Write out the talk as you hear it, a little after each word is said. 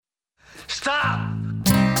Stop!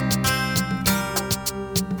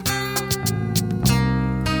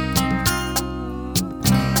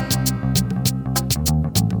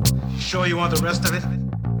 Sure you want the rest of it?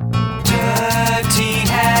 Dirty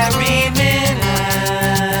Harry Minute.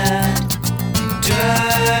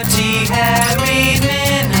 Dirty Harry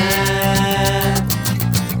Minute.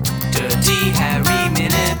 Dirty Harry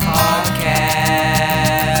Minute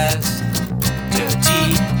Podcast.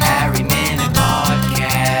 Dirty Harry Minute Podcast.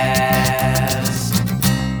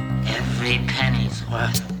 Every penny's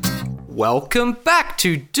worth. Welcome back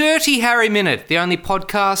to Dirty Harry Minute, the only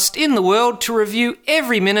podcast in the world to review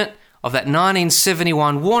every minute of that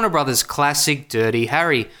 1971 Warner Brothers classic, Dirty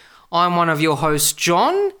Harry. I'm one of your hosts,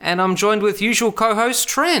 John, and I'm joined with usual co-host,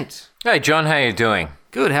 Trent. Hey John, how you doing?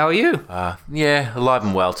 Good, how are you? Yeah, alive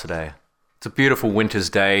and well today. It's a beautiful winter's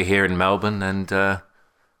day here in Melbourne and,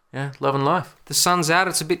 loving life. The sun's out,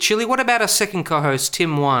 it's a bit chilly. What about our second co-host,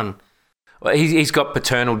 Tim 1? Well, he's got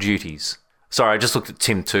paternal duties. Sorry, I just looked at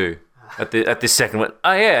Tim 2 at this second one.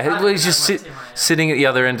 Oh yeah, well, he's just sitting at the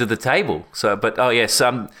other end of the table. So, but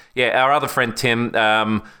our other friend Tim,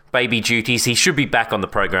 baby duties. He should be back on the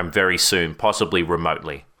program very soon, possibly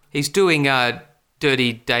remotely. He's doing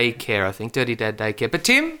Dirty Daycare, I think, Dirty Dad Daycare. But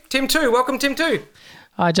Tim 2, welcome Tim 2.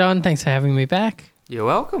 Hi, John. Thanks for having me back. You're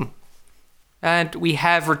welcome. And we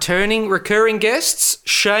have recurring guests,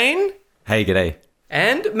 Shane. Hey, g'day.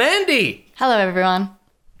 And Mandy. Hello, everyone.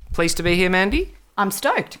 Pleased to be here, Mandy. I'm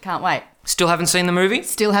stoked. Can't wait. Still haven't seen the movie?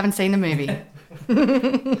 Still haven't seen the movie.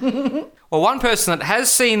 Well, one person that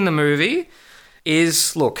has seen the movie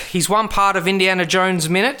is, he's one part of Indiana Jones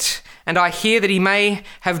Minute, and I hear that he may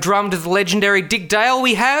have drummed the legendary Dick Dale.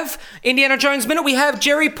 We have Indiana Jones Minute. We have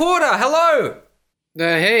Jerry Porter. Hello.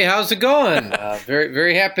 Hey, how's it going? Very,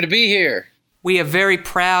 very happy to be here. We are very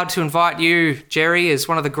proud to invite you, Jerry, as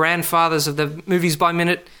one of the grandfathers of the Movies by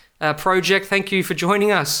Minute project. Thank you for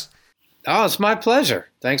joining us. Oh, it's my pleasure.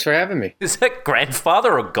 Thanks for having me. Is that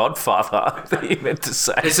grandfather or godfather that you meant to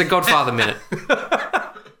say? It's a Godfather Minute.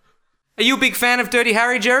 Are you a big fan of Dirty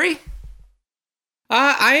Harry, Jerry?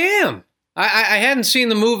 I am. I hadn't seen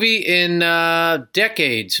the movie in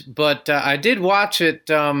decades, but I did watch it.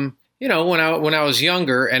 When I was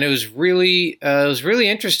younger, and it was really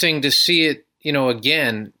interesting to see it.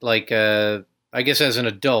 Again, I guess as an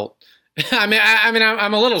adult.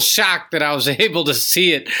 I'm a little shocked that I was able to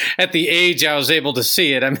see it at the age I was able to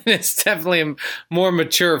see it. I mean, it's definitely a more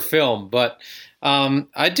mature film, but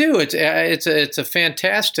I do. It's a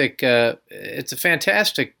fantastic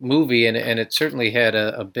movie, and it certainly had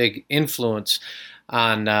a big influence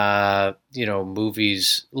on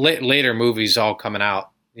movies, later movies all coming out,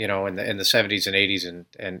 in the 70s and 80s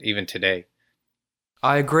and even today.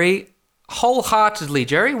 I agree wholeheartedly,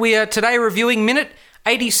 Jerry. We are today reviewing Minute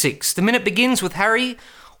 86. The minute begins with Harry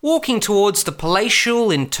walking towards the palatial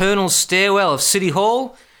internal stairwell of City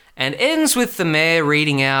Hall and ends with the mayor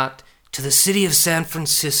reading out, "To the city of San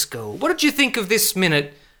Francisco." What did you think of this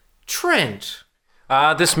minute, Trent?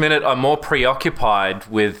 This minute, I'm more preoccupied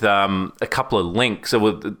with a couple of links. So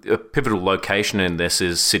a pivotal location in this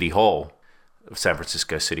is City Hall, San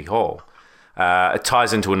Francisco City Hall. It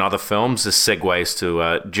ties into another film. This segues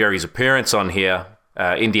to Jerry's appearance on here.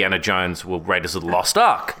 Indiana Jones will Raiders of the Lost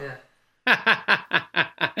Ark. Yeah,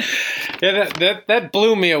 that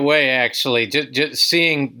blew me away. Actually, just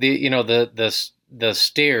seeing the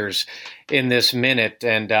stairs in this minute,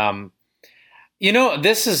 and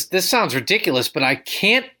this sounds ridiculous, but I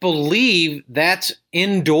can't believe that's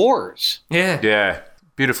indoors. Yeah,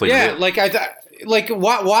 beautifully. Yeah, lit.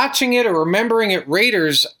 Watching it or remembering it,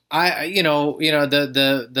 Raiders. The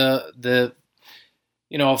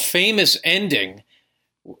famous ending.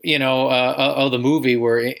 Of the movie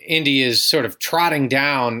where Indy is sort of trotting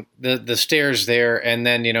down the stairs there, and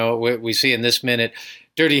then we see in this minute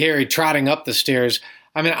Dirty Harry trotting up the stairs.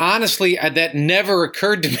 I mean, honestly, that never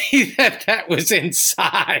occurred to me that was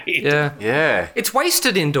inside. Yeah. It's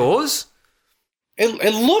wasted indoors.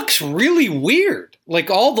 It looks really weird.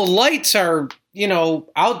 Like all the lights are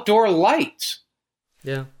outdoor lights.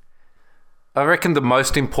 Yeah. I reckon the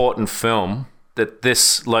most important film that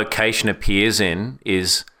this location appears in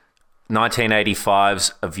is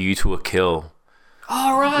 1985's A View to a Kill.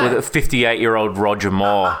 Oh, right. With a 58-year-old Roger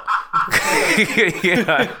Moore.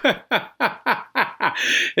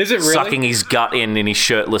 Is it really? Sucking his gut in his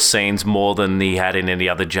shirtless scenes more than he had in any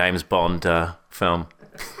other James Bond film.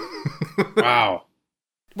 Wow.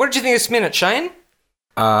 What did you think of this minute, Shane?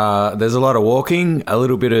 There's a lot of walking, a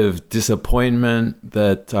little bit of disappointment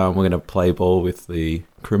that we're going to play ball with the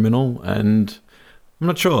criminal, and I'm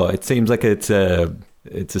not sure. It seems like it's a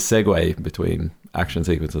segue between action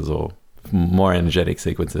sequences or more energetic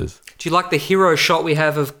sequences. Do you like the hero shot we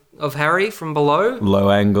have of Harry from below? Low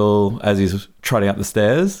angle as he's trotting up the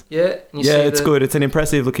stairs. Yeah. And you Yeah, see it's good. It's an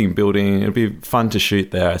impressive looking building. It'd be fun to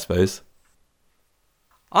shoot there, I suppose.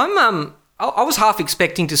 I was half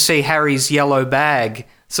expecting to see Harry's yellow bag,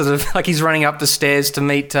 sort of like he's running up the stairs to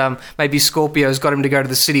meet, maybe Scorpio's got him to go to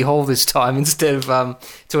the City Hall this time instead of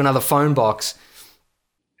to another phone box.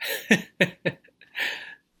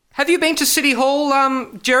 Have you been to City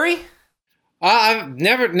Hall, Jerry? I've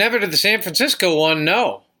never to the San Francisco one,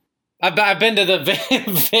 no. I've been to the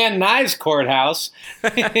Van Nuys courthouse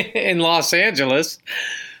in Los Angeles.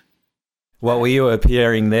 What were you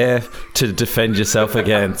appearing there to defend yourself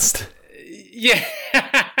against? Yeah.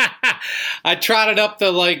 I trotted up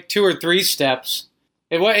the 2 or 3 steps.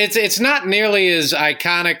 It's not nearly as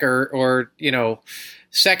iconic or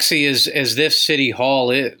sexy as this City Hall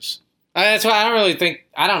is. That's why I don't really think,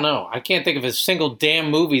 I don't know. I can't think of a single damn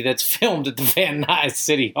movie that's filmed at the Van Nuys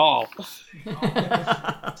City Hall.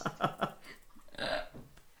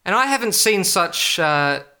 And I haven't seen such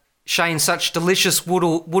delicious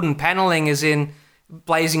wooden paneling as in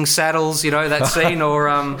Blazing Saddles, that scene,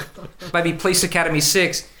 or maybe Police Academy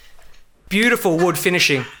 6. Beautiful wood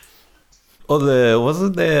finishing.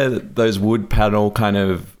 Wasn't there those wood panel kind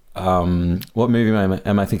of, what movie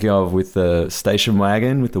am I thinking of with the station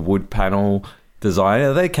wagon with the wood panel design?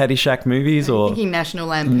 Are they Caddyshack movies or? Thinking National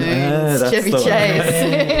Lampoon's that's Chevy the one.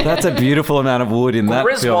 Chase. That's a beautiful amount of wood in that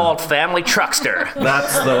Griswold film. family truckster.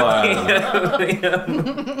 That's the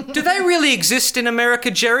one. Do they really exist in America,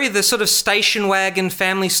 Jerry? The sort of station wagon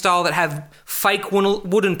family style that have fake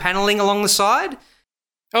wooden paneling along the side?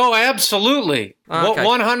 Oh, absolutely. Okay.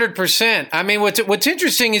 100%. I mean, what's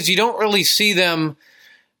interesting is you don't really see them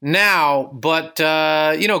now, but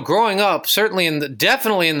growing up, certainly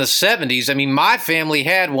definitely in the 70s, I mean, my family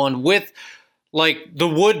had one with the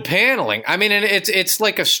wood paneling. I mean, and it's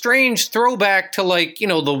like a strange throwback to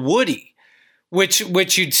the Woody,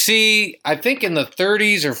 which you'd see, I think, in the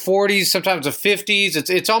 30s or 40s, sometimes the 50s.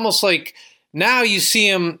 It's almost like now you see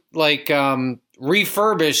them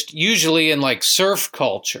refurbished, usually in surf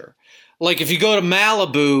culture. Like if you go to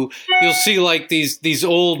Malibu, you'll see these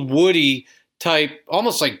old Woody type,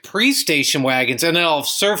 almost like pre-station wagons, and then all have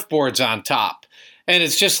surfboards on top. And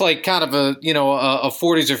it's just kind of a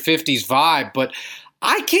 40s or 50s vibe. But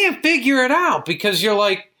I can't figure it out because you're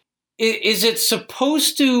like, is it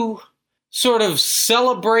supposed to sort of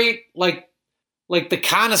celebrate like the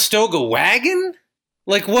Conestoga wagon?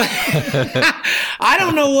 Like what? I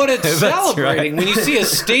don't know what it's celebrating. Right. When you see a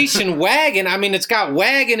station wagon, I mean, it's got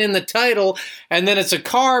wagon in the title, and then it's a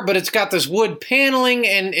car, but it's got this wood paneling,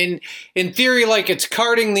 and in theory, it's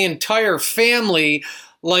carting the entire family,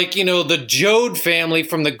 the Jode family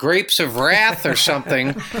from the Grapes of Wrath or something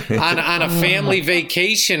on a family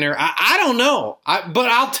vacation, or I don't know. But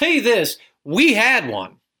I'll tell you this: we had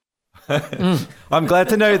one. I'm glad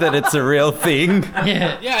to know that it's a real thing.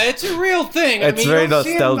 Yeah, it's a real thing. It's very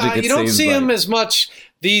nostalgic. You don't see them as much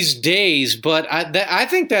these days, but I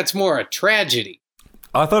think that's more a tragedy.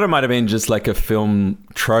 I thought it might have been just like a film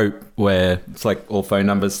trope where it's like all phone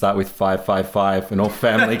numbers start with 555 and all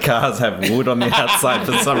family cars have wood on the outside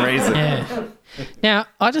for some reason. Yeah. Now,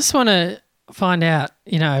 I just want to find out,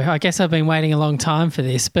 I guess I've been waiting a long time for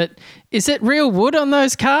this, but is it real wood on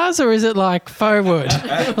those cars or is it faux wood?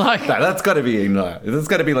 No, that's got to be, there's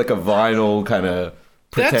got to be a vinyl kind of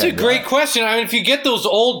pretend. That's a great question. I mean, if you get those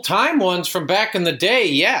old time ones from back in the day,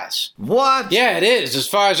 yes. What? Yeah, it is, as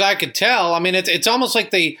far as I could tell. I mean, it's almost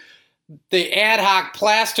like they ad hoc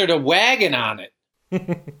plastered a wagon on it.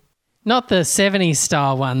 Not the 70s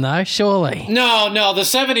style one, though, surely. No, the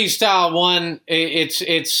 70s style one,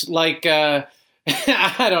 it's like, I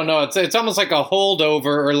don't know, it's almost like a holdover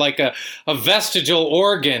or like a vestigial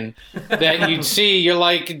organ that you'd see. You're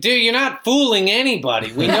like, dude, you're not fooling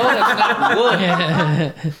anybody. We know that's not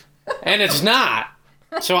wood. And it's not.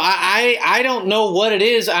 So I don't know what it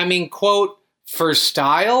is. I mean, quote, for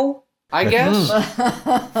style, I guess.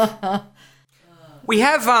 We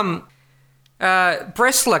have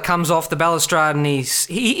Bressler comes off the balustrade and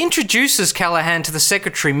he introduces Callahan to the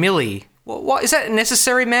secretary, Millie. What is that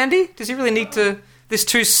necessary, Mandy? Does he really need this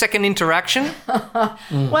 2-second interaction?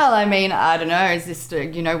 Well, I mean, I don't know. Is this,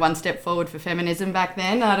 one step forward for feminism back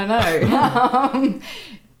then? I don't know.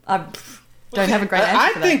 I don't have a great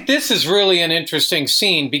answer for that. I think this is really an interesting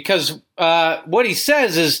scene because what he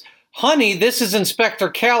says is, honey, this is Inspector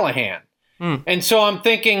Callahan. And so I'm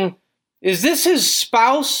thinking, is this his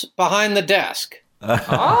spouse behind the desk?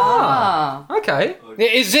 Okay.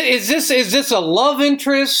 Is this a love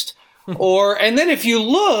interest, And then if you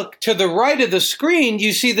look to the right of the screen,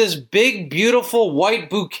 you see this big, beautiful white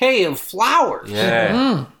bouquet of flowers.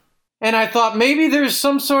 Yeah. And I thought maybe there's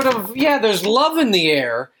some sort of, there's love in the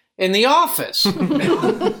air in the office.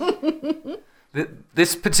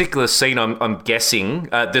 This particular scene, I'm guessing,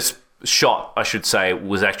 this shot, I should say,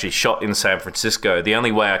 was actually shot in San Francisco. The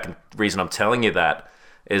only reason I'm telling you that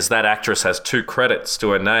is that actress has 2 credits to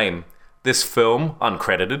her name. This film,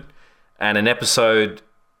 uncredited, and an episode,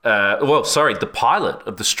 the pilot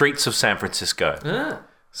of The Streets of San Francisco.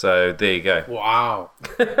 So there you go. Wow.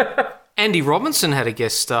 Andy Robinson had a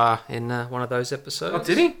guest star in one of those episodes. Oh,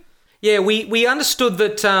 did he? Yeah, we understood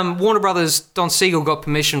that Warner Brothers, Don Siegel got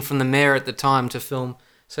permission from the mayor at the time to film.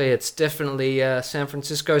 So yeah, it's definitely San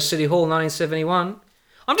Francisco City Hall, 1971.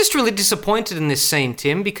 I'm just really disappointed in this scene,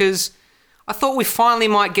 Tim, because I thought we finally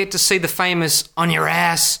might get to see the famous on your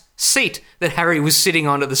ass seat that Harry was sitting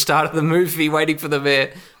on at the start of the movie waiting for the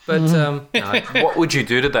mayor. But no, What would you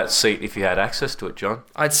do to that seat if you had access to it, John?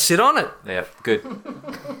 I'd sit on it. Yeah, good.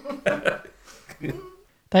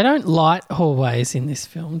 They don't light hallways in this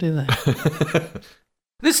film, do they?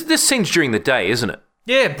 This scene's during the day, isn't it?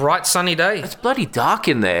 Yeah, bright sunny day. It's bloody dark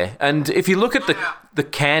in there. And if you look at the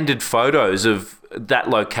candid photos of that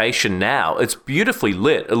location now, it's beautifully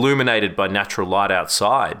lit, illuminated by natural light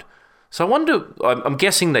outside. So I wonder, I'm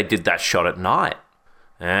guessing they did that shot at night.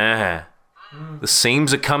 The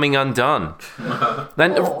seams are coming undone.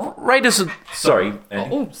 Then Raiders... Sorry.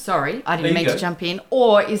 Oh, sorry. I didn't mean to jump in.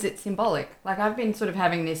 Or is it symbolic? Like, I've been sort of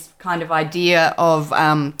having this kind of idea of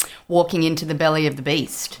walking into the belly of the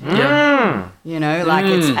beast. Yeah. You know, like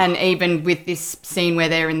it's... And even with this scene where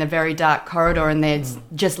they're in the very dark corridor and they're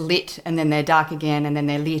just lit and then they're dark again and then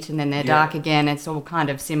they're lit and then they're dark again. It's all kind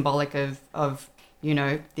of symbolic of, you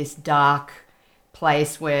know, this dark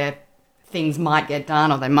place where things might get done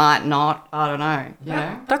or they might not. I don't know, you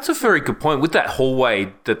know? That's a very good point. With that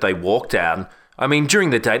hallway that they walk down, I mean,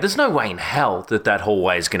 during the day, there's no way in hell that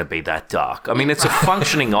hallway is going to be that dark. I mean, it's a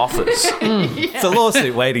functioning office. It's a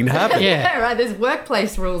lawsuit waiting to happen. Yeah, right. There's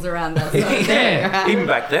workplace rules around that. Even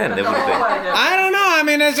back then, there would have been. I don't know. I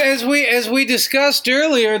mean, as we discussed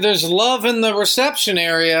earlier, there's love in the reception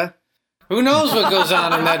area. Who knows what goes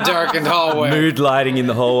on in that darkened hallway? Mood lighting in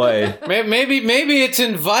the hallway. Maybe it's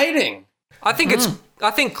inviting. I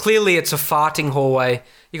think clearly it's a farting hallway.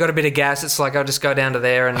 You got a bit of gas. It's like I'll just go down to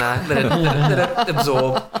there and let it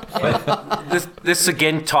absorb. This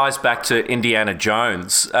again ties back to Indiana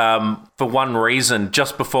Jones. For one reason,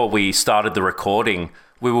 just before we started the recording,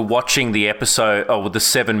 we were watching the episode, the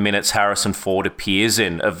 7 minutes Harrison Ford appears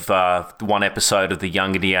in of one episode of the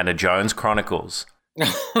Young Indiana Jones Chronicles,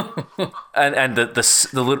 and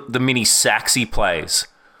the mini sax he plays.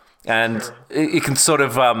 And you can sort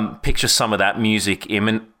of picture some of that music,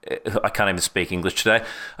 I can't even speak English today,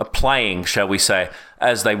 playing, shall we say,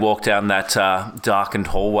 as they walk down that darkened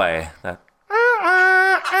hallway.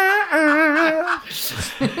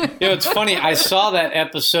 It's funny. I saw that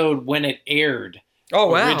episode when it aired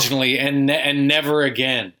originally and never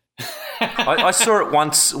again. I saw it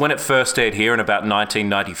once when it first aired here in about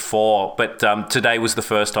 1994, but today was the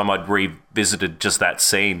first time I'd revisited just that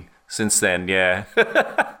scene. Since then, yeah.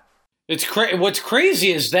 It's what's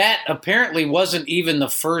crazy is that apparently wasn't even the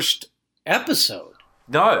first episode.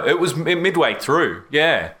 No, it was midway through.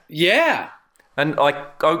 Yeah. Yeah. And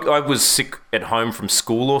I was sick at home from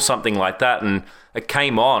school or something like that, and it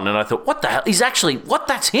came on, and I thought, what the hell?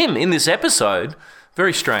 That's him in this episode.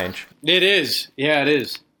 Very strange. It is. Yeah, it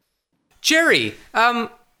is. Jerry,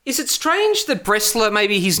 is it strange that Bressler,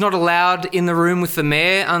 maybe he's not allowed in the room with the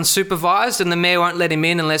mayor unsupervised and the mayor won't let him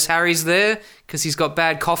in unless Harry's there because he's got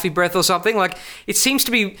bad coffee breath or something? Like, it seems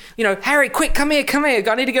to be, Harry, quick, come here.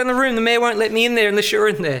 I need to go in the room. The mayor won't let me in there unless you're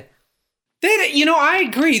in there. I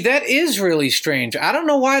agree. That is really strange. I don't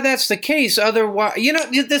know why that's the case. Otherwise,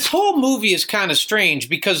 this whole movie is kind of strange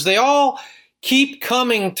because they all keep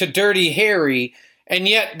coming to Dirty Harry, and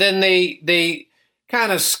yet then they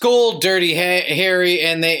kind of scold Dirty Harry,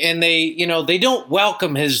 and they don't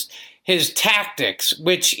welcome his tactics.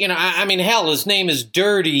 Which hell, his name is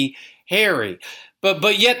Dirty Harry.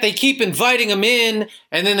 But yet they keep inviting him in,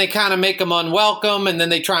 and then they kind of make him unwelcome, and then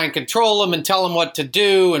they try and control him and tell him what to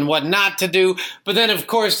do and what not to do. But then, of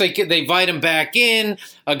course, they invite him back in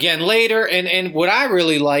again later. And what I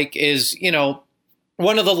really like is,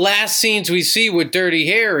 one of the last scenes we see with Dirty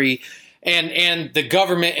Harry and the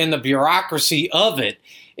government and the bureaucracy of it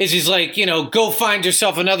is he's like, go find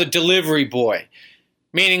yourself another delivery boy.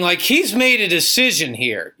 Meaning, like, he's made a decision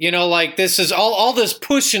here. This is all this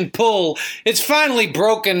push and pull. It's finally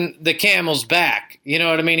broken the camel's back. You know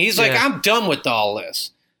what I mean? He's like, I'm done with all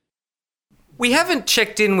this. We haven't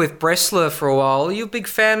checked in with Bressler for a while. Are you a big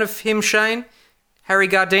fan of him, Shane? Harry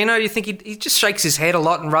Gardino? Do you think he just shakes his head a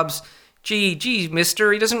lot and rubs, gee,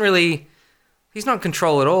 mister, he doesn't really... He's not in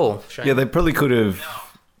control at all, Shane. Yeah, they probably could have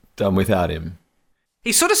done without him.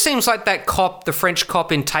 He sort of seems like that cop, the French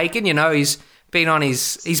cop in Taken, you know, he's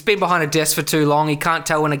been behind a desk for too long. He can't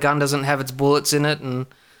tell when a gun doesn't have its bullets in it. And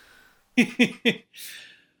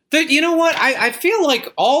You know what? I feel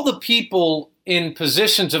like all the people in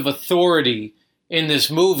positions of authority in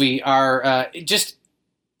this movie are just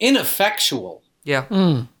ineffectual. yeah,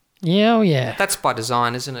 Yeah, oh yeah. that's by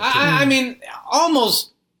design, isn't it? I mean,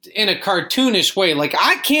 almost in a cartoonish way. Like,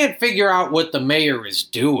 I can't figure out what the mayor is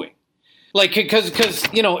doing. Like, because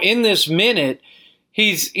in this minute,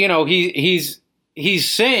 he's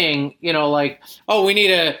saying, like, oh, we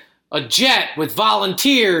need a jet with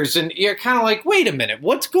volunteers, and you're kind of like, wait a minute,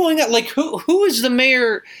 what's going on? Like, who is the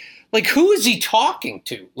mayor? Like, who is he talking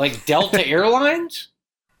to? Like, Delta Airlines?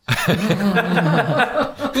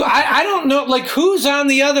 I don't know. Like, who's on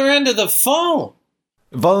the other end of the phone?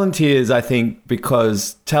 Volunteers, I think,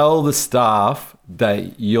 because tell the staff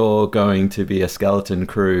that you're going to be a skeleton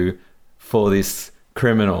crew for this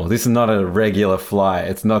criminal. This is not a regular flight.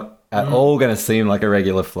 It's not at all going to seem like a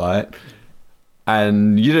regular flight.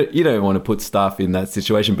 And you don't want to put staff in that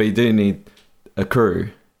situation, but you do need a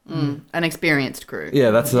crew. An experienced crew.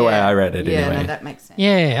 Yeah, that's the way I read it Yeah, anyway. no, that makes sense.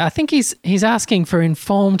 Yeah, I think he's asking for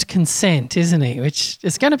informed consent, isn't he? Which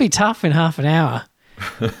is going to be tough in half an hour.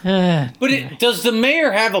 But does the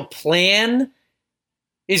mayor have a plan?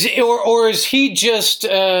 Is he just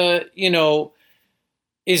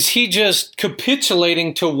is he just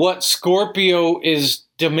capitulating to what Scorpio is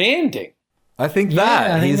demanding? I think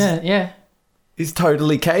yeah. he's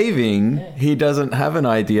totally caving. Yeah. He doesn't have an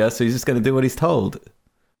idea, so he's just going to do what he's told.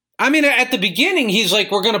 I mean, at the beginning, he's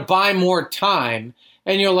like, we're going to buy more time.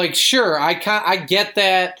 And you're like, sure, I get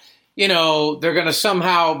that. They're going to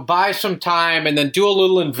somehow buy some time and then do a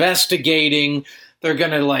little investigating. They're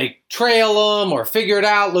going to, like, trail them or figure it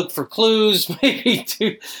out, look for clues, maybe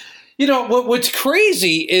do... what's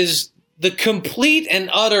crazy is the complete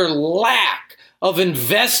and utter lack of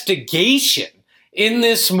investigation in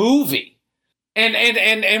this movie.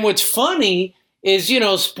 And what's funny is,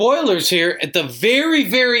 spoilers here, at the very,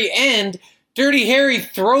 very end, Dirty Harry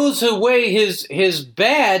throws away his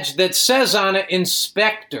badge that says on it,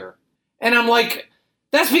 Inspector. And I'm like,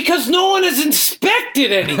 that's because no one has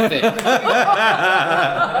inspected anything.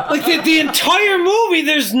 Like, the entire movie,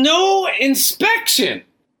 there's no inspection.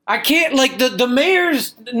 I can't, like, the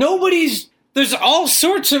mayor's, there's all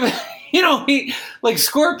sorts of, like,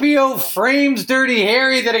 Scorpio frames Dirty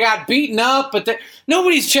Harry that got beaten up, but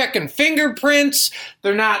nobody's checking fingerprints.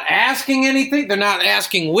 They're not asking anything. They're not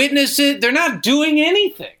asking witnesses. They're not doing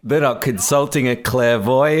anything. They're not consulting a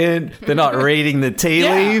clairvoyant. They're not reading the tea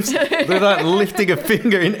leaves. They're not lifting a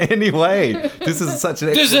finger in any way. This is such an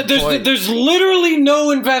excellent point. There's literally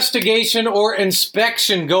no investigation or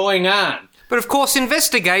inspection going on. But of course,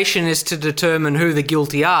 investigation is to determine who the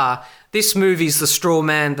guilty are. This movie's the straw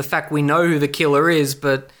man, the fact we know who the killer is,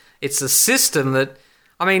 but it's the system that...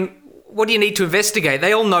 I mean, what do you need to investigate?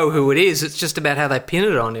 They all know who it is. It's just about how they pin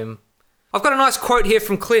it on him. I've got a nice quote here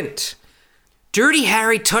from Clint. Dirty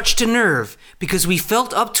Harry touched a nerve because we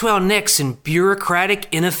felt up to our necks in bureaucratic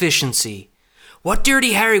inefficiency. What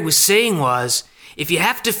Dirty Harry was saying was... If you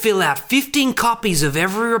have to fill out 15 copies of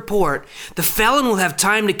every report, the felon will have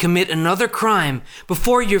time to commit another crime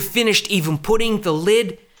before you're finished even putting the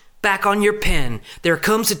lid back on your pen. There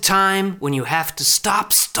comes a time when you have to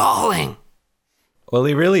stop stalling. Well,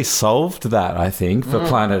 he really solved that, I think, for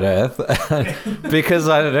planet Earth, because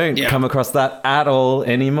I don't come across that at all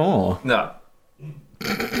anymore. No.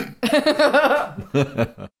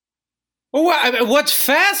 Well, what's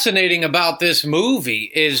fascinating about this movie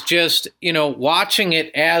is just, watching it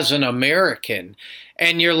as an American,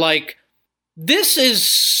 and you're like, this is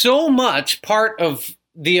so much part of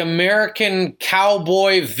the American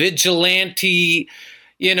cowboy vigilante,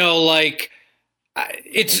 it's,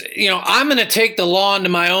 I'm going to take the law into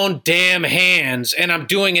my own damn hands, and I'm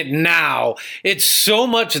doing it now. It's so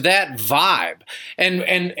much that vibe,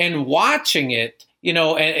 and watching it,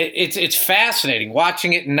 it's fascinating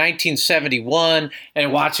watching it in 1971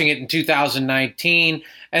 and watching it in 2019.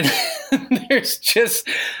 And there's just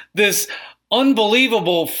this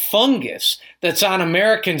unbelievable fungus that's on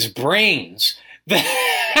Americans' brains that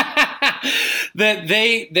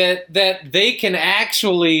they can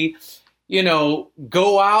actually,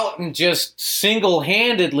 go out and just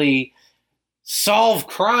single-handedly solve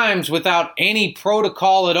crimes without any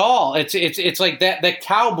protocol at all. It's like that the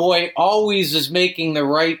cowboy always is making the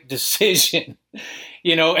right decision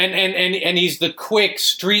and he's the quick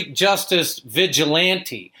street justice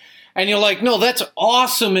vigilante. And you're like, no, that's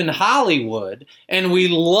awesome in Hollywood, and we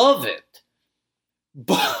love it.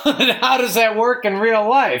 But how does that work in real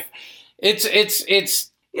life? It's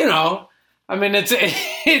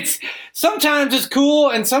sometimes it's cool,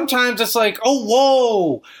 and sometimes it's like,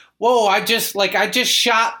 oh, whoa, I just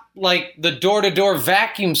shot like the door-to-door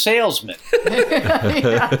vacuum salesman.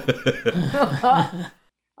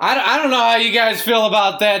 I don't know how you guys feel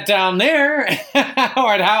about that down there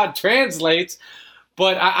or how it translates,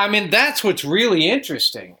 but I mean, that's what's really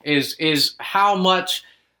interesting is how much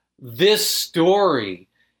this story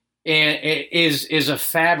is a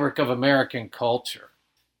fabric of American culture.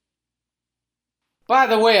 By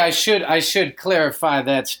the way, I should clarify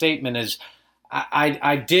that statement as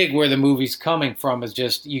I dig where the movie's coming from. Is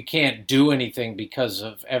just you can't do anything because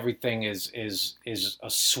of everything is a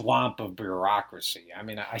swamp of bureaucracy. I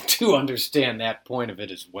mean, I do understand that point of it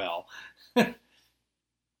as well.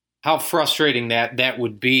 How frustrating that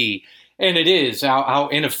would be, and it is how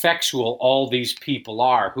ineffectual all these people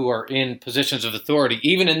are who are in positions of authority.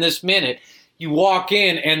 Even in this minute, you walk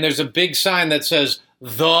in and there's a big sign that says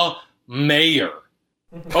 "The Mayor"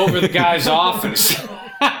 over the guy's office.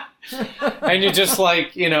 And you're just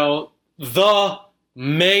like, the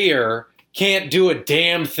mayor can't do a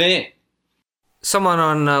damn thing. Someone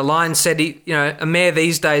online said, a mayor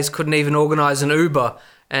these days couldn't even organise an Uber.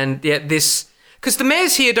 And yet because the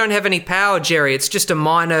mayors here don't have any power, Jerry. It's just a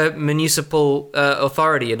minor municipal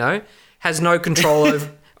authority, has no control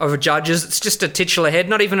over judges. It's just a titular head.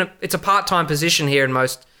 It's a part-time position here in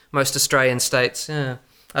most Australian states,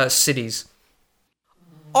 cities.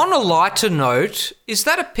 On a lighter note, is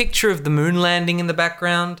that a picture of the moon landing in the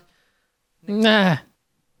background? Nah.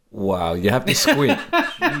 Wow, you have to squint.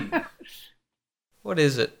 What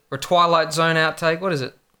is it? Or a Twilight Zone outtake? What is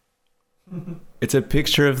it? It's a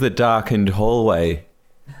picture of the darkened hallway.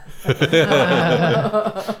 Do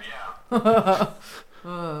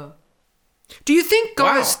you think,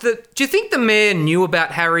 guys, do you think the mayor knew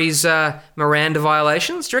about Harry's Miranda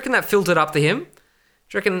violations? Do you reckon that filtered up to him?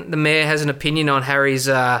 Do you reckon the mayor has an opinion on Harry's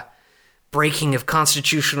breaking of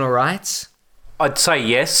constitutional rights? I'd say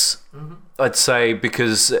yes. Mm-hmm. I'd say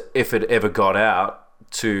because if it ever got out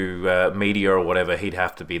to media or whatever, he'd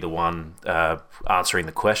have to be the one answering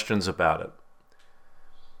the questions about it.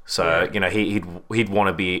 So, he'd want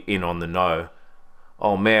to be in on the know.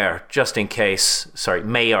 Oh, Mayor, just in case just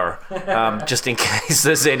in case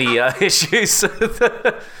there's any issues. When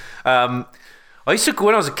I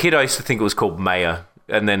was a kid, I used to think it was called Mayor.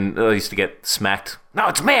 And then I used to get smacked. No,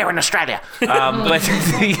 it's Mayor in Australia. But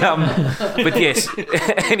yes.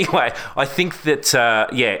 Anyway, I think that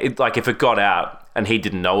if it got out and he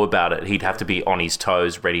didn't know about it, he'd have to be on his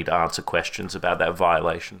toes, ready to answer questions about that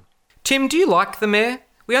violation. Tim, do you like the mayor?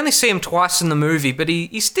 We only see him twice in the movie, but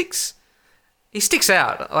he sticks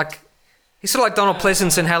out. Like he's sort of like Donald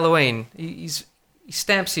Pleasance in Halloween. He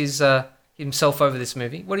stamps himself over this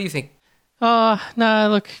movie. What do you think? Oh no,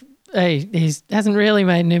 look. Hey, he hasn't really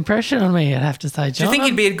made an impression on me, I'd have to say, John. Do you think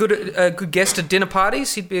he'd be a good guest at dinner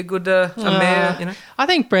parties? He'd be a good mayor, I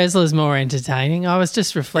think Bresler's more entertaining. I was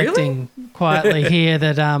just reflecting quietly here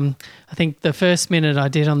that I think the first minute I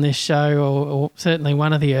did on this show, or certainly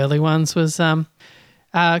one of the early ones, was kind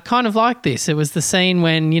of like this. It was the scene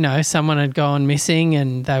when, someone had gone missing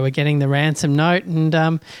and they were getting the ransom note, and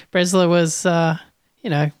Bresler was,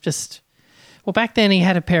 just... Well, back then he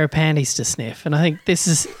had a pair of panties to sniff, and I think this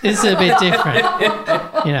is a bit different.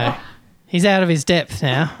 He's out of his depth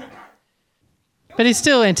now, but he's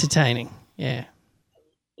still entertaining. Yeah.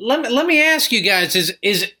 Let me ask you guys: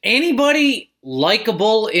 is anybody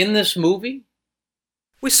likable in this movie?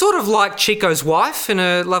 We sort of like Chico's wife in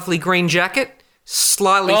a lovely green jacket,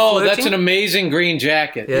 slyly flirting. Oh, that's an amazing green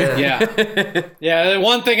jacket. Yeah. Yeah. The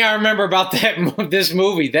one thing I remember about this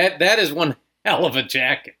movie that is one hell of a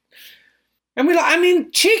jacket.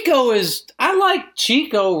 And Chico is... I like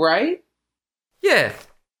Chico, right? Yeah.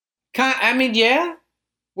 Yeah.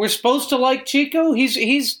 We're supposed to like Chico?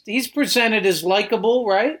 He's presented as likable,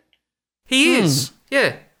 right? He is,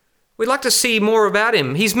 yeah. We'd like to see more about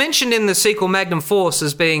him. He's mentioned in the sequel Magnum Force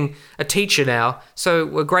as being a teacher now, so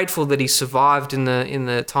we're grateful that he survived in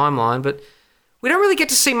the timeline, but we don't really get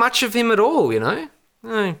to see much of him at all, No.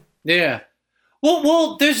 Yeah.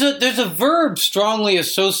 Well, there's a verb strongly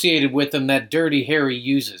associated with him that Dirty Harry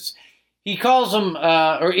uses. He calls him,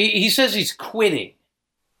 he says he's quitting.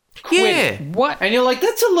 Yeah. What? And you're like,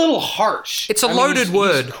 that's a little harsh. It's a loaded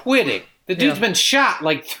word. He's quitting. The dude's been shot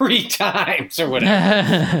like 3 times or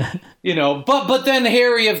whatever. But then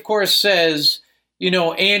Harry, of course, says,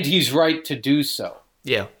 and he's right to do so.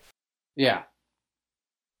 Yeah. Yeah.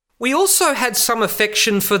 We also had some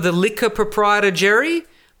affection for the liquor proprietor, Jerry,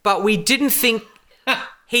 but we didn't think...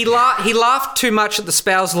 He laughed too much at the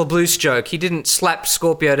spousal abuse joke. He didn't slap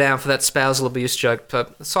Scorpio down for that spousal abuse joke.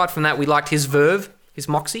 But aside from that, we liked his verve, his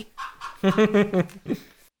moxie.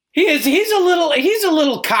 He's a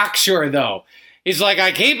little cocksure though. He's like,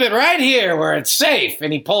 I keep it right here where it's safe,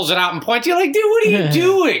 and he pulls it out and points. You're like, dude, what are you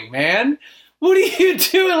doing, man? What are you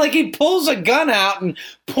doing? Like, he pulls a gun out and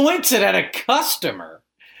points it at a customer.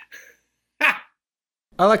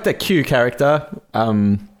 I like that Q character.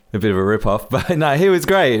 A bit of a rip-off, but no, he was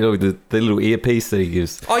great. The little earpiece that he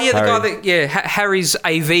gives. Oh, yeah, Harry. the guy that, Harry's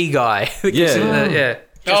AV guy. Yeah.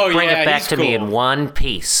 Just bring it back he's to me cool. in one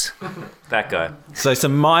piece. That guy. So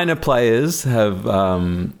some minor players have,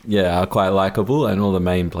 are quite likable, and all the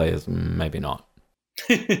main players, maybe not.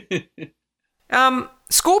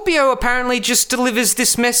 Scorpio apparently just delivers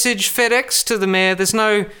this message FedEx to the mayor. There's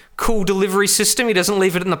no cool delivery system. He doesn't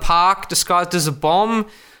leave it in the park disguised as a bomb.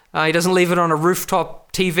 He doesn't leave it on a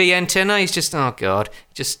rooftop TV antenna. He's just, oh God,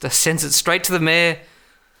 he just sends it straight to the mayor.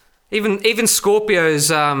 Even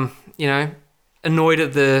Scorpio's, annoyed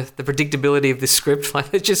at the predictability of this script.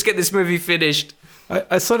 Like, let's just get this movie finished.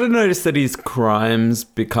 I sort of noticed that his crimes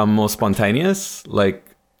become more spontaneous, like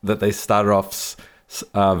that they started off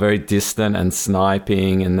very distant and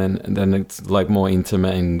sniping, and then it's like more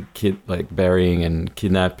intimate and burying and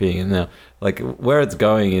kidnapping, and now like where it's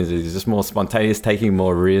going is just more spontaneous, taking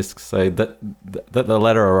more risks. So that the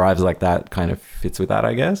letter arrives like that kind of fits with that,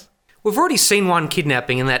 I guess. We've already seen one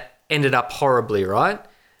kidnapping and that ended up horribly, right?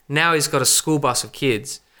 Now he's got a school bus of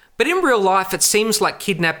kids. But in real life, it seems like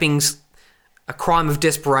kidnapping's a crime of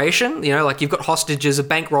desperation. You know, like you've got hostages, a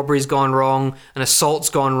bank robbery's gone wrong, an assault's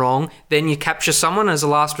gone wrong, then you capture someone as a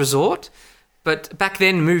last resort. But back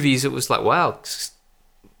then in movies, it was like, wow,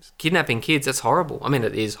 kidnapping kids, that's horrible. I mean,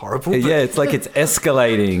 it is horrible. Yeah, it's like it's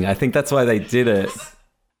escalating. I think that's why they did it.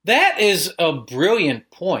 That is a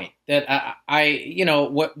brilliant point. That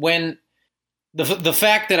when the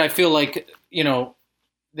fact that I feel like,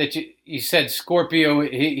 that you said Scorpio,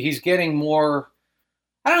 he's getting more.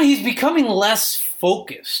 I don't know. He's becoming less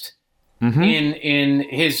focused in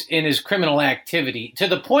his criminal activity, to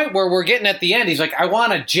the point where we're getting at the end. He's like, I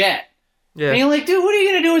want a jet. Yeah. And you're like, dude, what are you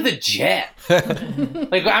going to do with a jet?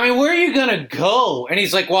 Like, I mean, where are you going to go? And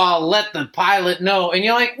he's like, well, I'll let the pilot know. And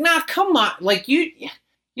you're like, nah, come on. Like, you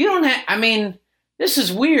don't have, I mean, this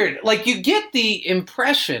is weird. Like, you get the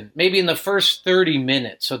impression, maybe in the first 30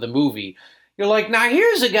 minutes of the movie, you're like, now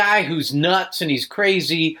here's a guy who's nuts and he's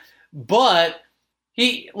crazy, but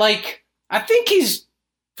I think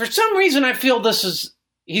for some reason, I feel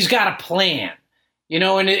he's got a plan.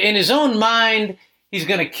 In his own mind, he's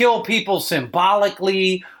going to kill people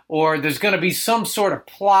symbolically, or there's going to be some sort of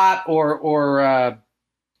plot or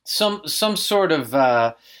some sort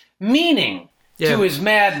of meaning to his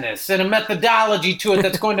madness and a methodology to it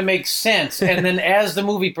that's going to make sense. And then as the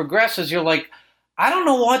movie progresses, you're like, I don't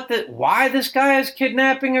know why this guy is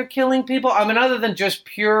kidnapping or killing people. I mean, other than just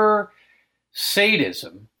pure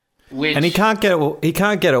sadism. And he can't get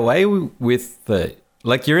away with it.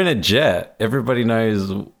 Like, you're in a jet. Everybody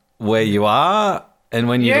knows where you are. And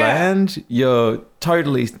when you land, you're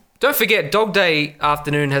totally... Don't forget, Dog Day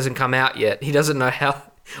Afternoon hasn't come out yet. He doesn't know how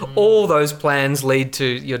all those plans lead to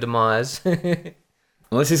your demise.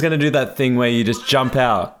 Unless he's going to do that thing where you just jump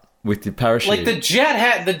out with your parachute. Like, the jet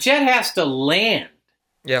has to land.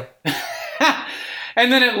 Yeah.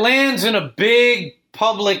 And then it lands in a big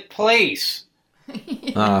public place.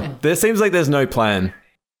 There seems like there's no plan.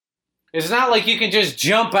 It's not like you can just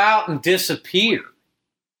jump out and disappear.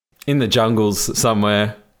 In the jungles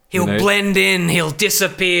somewhere. He'll blend in. He'll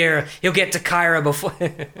disappear. He'll get to Cairo before...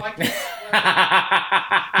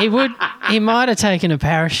 He might have taken a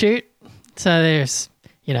parachute. So there's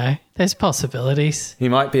possibilities. He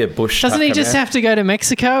might be a bush. Doesn't he just have to go to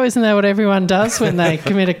Mexico? Isn't that what everyone does when they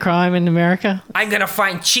commit a crime in America? I'm going to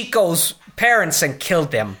find Chico's parents and kill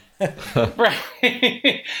them.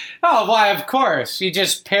 Right. Oh, why, of course. You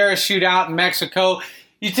just parachute out in Mexico.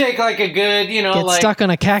 You take like a good, Get stuck on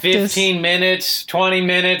a cactus. 15 minutes, 20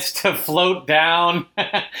 minutes to float down.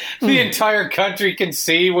 The entire country can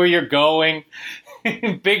see where you're going.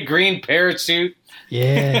 Big green parachute.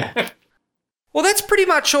 Yeah. Well, that's pretty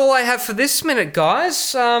much all I have for this minute,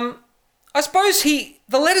 guys. I suppose the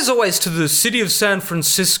letter's always to the city of San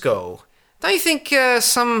Francisco. Don't you think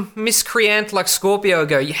some miscreant like Scorpio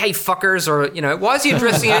go, hey, fuckers, or, why is he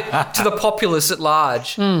addressing it to the populace at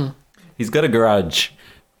large? He's got a grudge.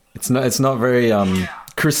 It's not very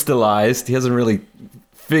crystallized. He hasn't really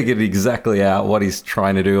figured exactly out what he's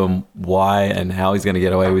trying to do and why and how he's going to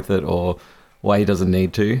get away with it, or why he doesn't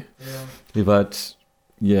need to. Yeah. But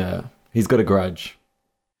Yeah, he's got a grudge.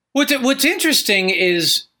 What's interesting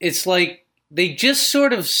is it's like they just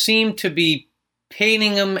sort of seem to be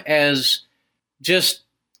painting him as just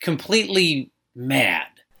completely mad.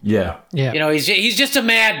 Yeah. Yeah. You know, he's just a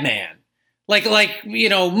madman, like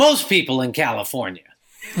most people in California.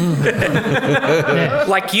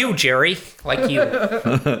 Like you, Jerry. Like you.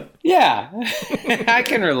 Yeah, I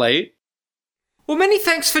can relate. Well, many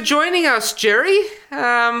thanks for joining us, Jerry.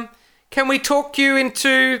 Can we talk you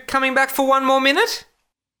into coming back for one more minute?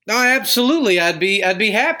 No, absolutely. I'd be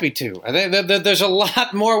happy to. I think that there's a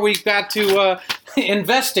lot more we've got to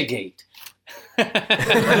investigate. Like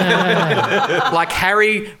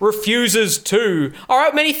Harry refuses to. All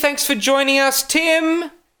right, many thanks for joining us,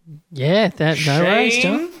 Tim. Yeah, no worries, Shane,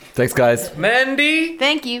 John. Thanks, guys. Mandy,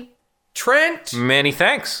 Thank you. Trent, Many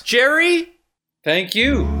thanks. Jerry. Thank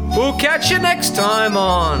you. We'll catch you next time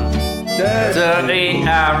on Dirty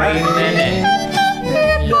Harry Minute.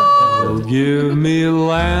 Give me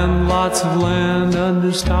land, lots of land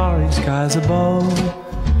under starry skies above.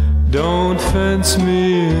 Don't fence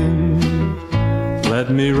me in. Let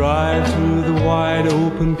me ride through the wide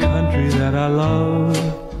open country that I love.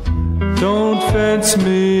 Don't fence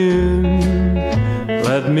me in.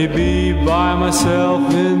 Let me be by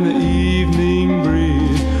myself in the evening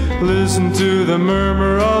breeze. Listen to the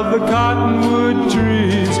murmur of the cottonwood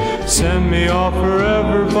trees. Send me off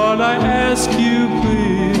forever, but I ask you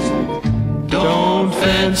please, don't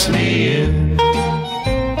fence me in.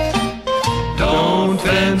 Don't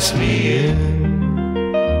fence me in.